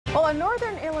Well, a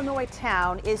northern Illinois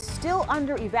town is still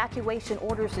under evacuation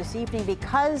orders this evening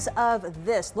because of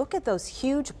this. Look at those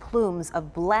huge plumes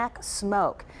of black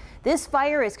smoke. This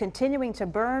fire is continuing to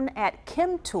burn at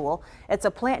Chemtool. It's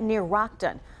a plant near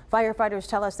Rockton. Firefighters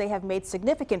tell us they have made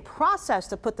significant progress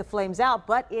to put the flames out,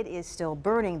 but it is still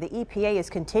burning. The EPA is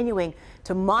continuing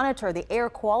to monitor the air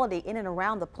quality in and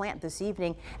around the plant this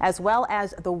evening, as well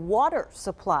as the water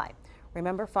supply.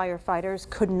 Remember, firefighters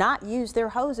could not use their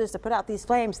hoses to put out these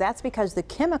flames. That's because the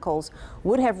chemicals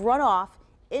would have run off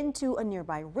into a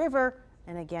nearby river,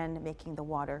 and again, making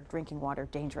the drinking water,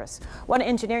 dangerous. One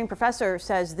engineering professor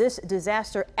says this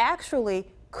disaster actually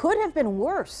could have been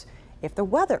worse if the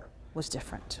weather was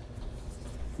different.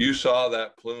 You saw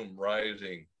that plume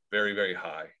rising very, very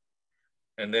high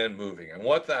and then moving. And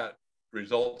what that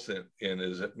results in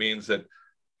is it means that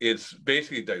it's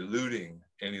basically diluting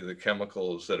any of the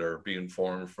chemicals that are being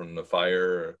formed from the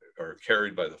fire or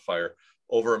carried by the fire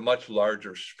over a much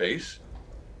larger space.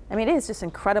 I mean, it is just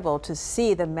incredible to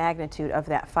see the magnitude of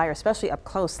that fire, especially up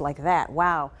close like that.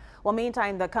 Wow. Well,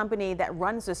 meantime, the company that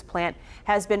runs this plant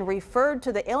has been referred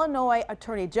to the Illinois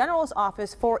Attorney General's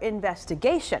office for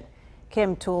investigation.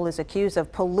 Chemtool is accused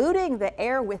of polluting the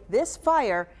air with this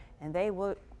fire, and they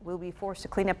will be forced to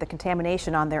clean up the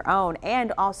contamination on their own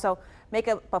and also make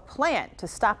a plan to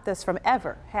stop this from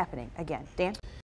ever happening again. Dan?